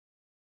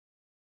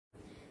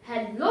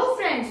Hello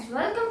friends,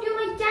 welcome to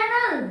my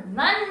channel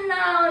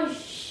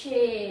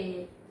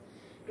Namish.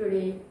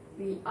 Today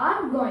we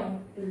are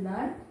going to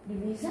learn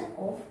division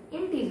of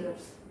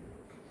integers.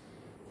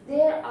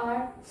 There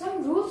are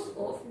some rules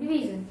of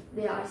division.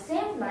 They are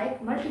same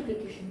like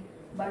multiplication,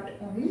 but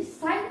only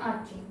sign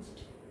are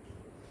changed.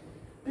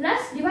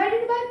 Plus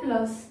divided by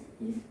plus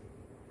is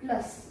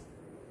plus.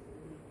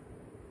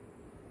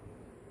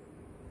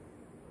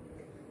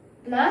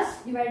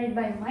 Plus divided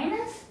by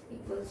minus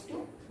equals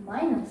to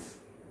minus.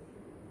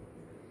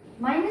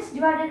 Minus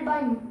divided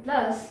by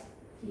plus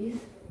is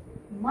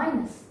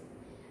minus,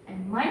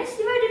 and minus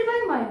divided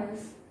by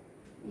minus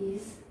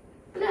is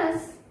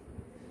plus.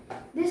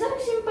 These are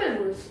simple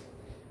rules.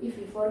 If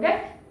you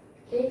forget,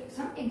 take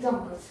some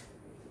examples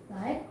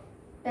like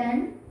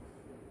 10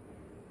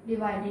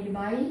 divided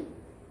by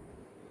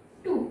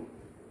 2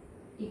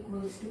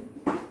 equals to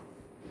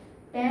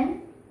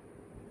 10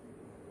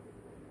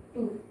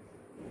 2.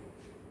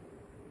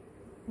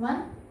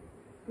 1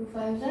 2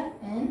 5s are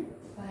and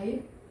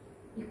 5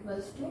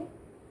 equals to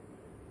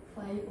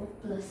 5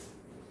 of plus.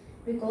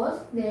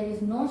 Because there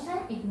is no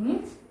sign, it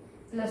means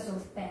plus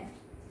of 10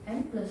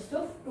 and plus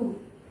of 2.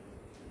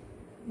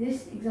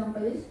 This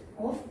example is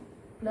of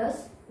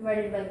plus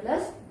divided by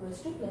plus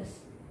equals to plus.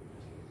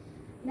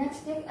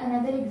 Next, take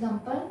another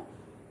example.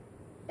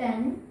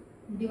 10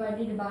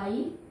 divided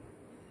by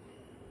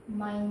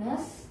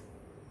minus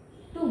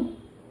 2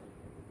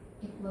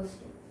 equals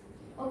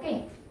to,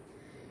 okay,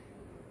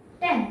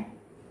 10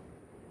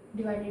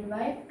 divided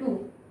by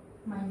 2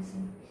 minus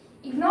sign.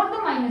 Ignore the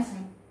minus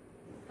sign.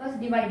 First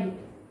divide it.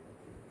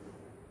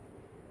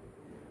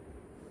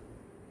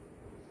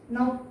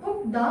 Now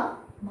put the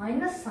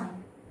minus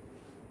sign.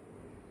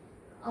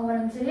 Our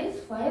answer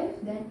is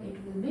 5, then it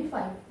will be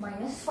 5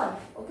 minus 5.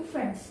 Okay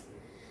friends.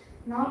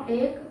 Now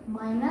take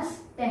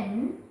minus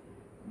 10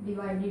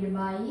 divided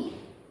by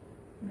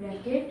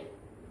bracket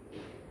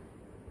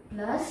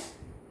plus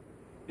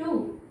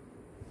 2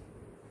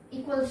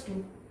 equals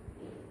to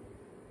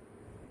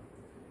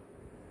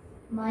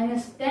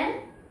minus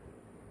 10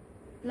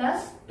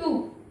 plus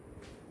 2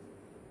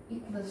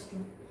 equals to.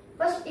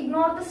 First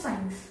ignore the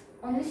signs,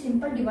 only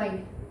simple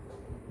divide.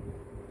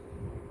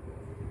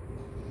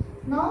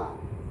 Now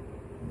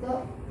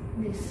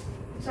this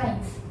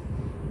signs.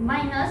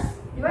 Minus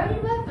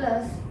divided by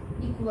plus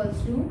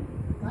equals to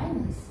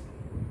minus.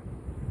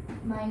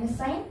 Minus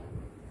sign,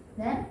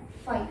 then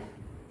 5.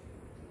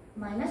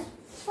 Minus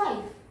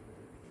 5.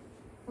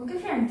 Okay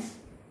friends.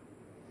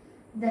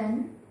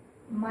 Then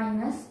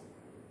minus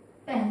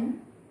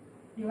 10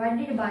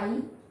 divided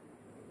by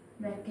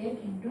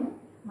bracket into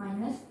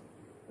minus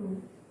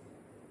 2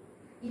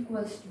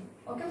 equals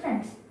to, okay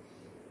friends,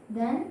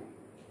 then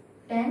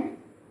 10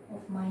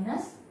 of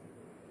minus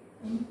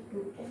and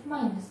 2 of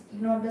minus.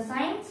 Ignore the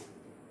signs,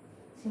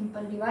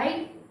 simple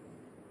divide,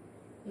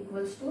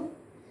 equals to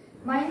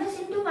minus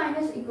into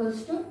minus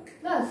equals to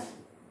plus.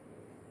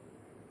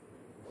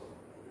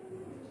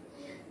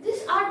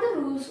 These are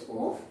the rules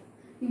of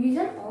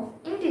division of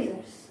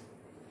integers.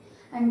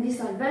 And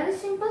these are very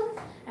simple.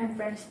 And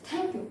friends,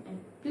 thank you,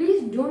 and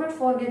please do not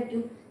forget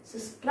to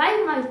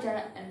subscribe my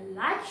channel and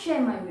like, share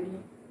my video.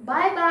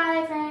 Bye bye.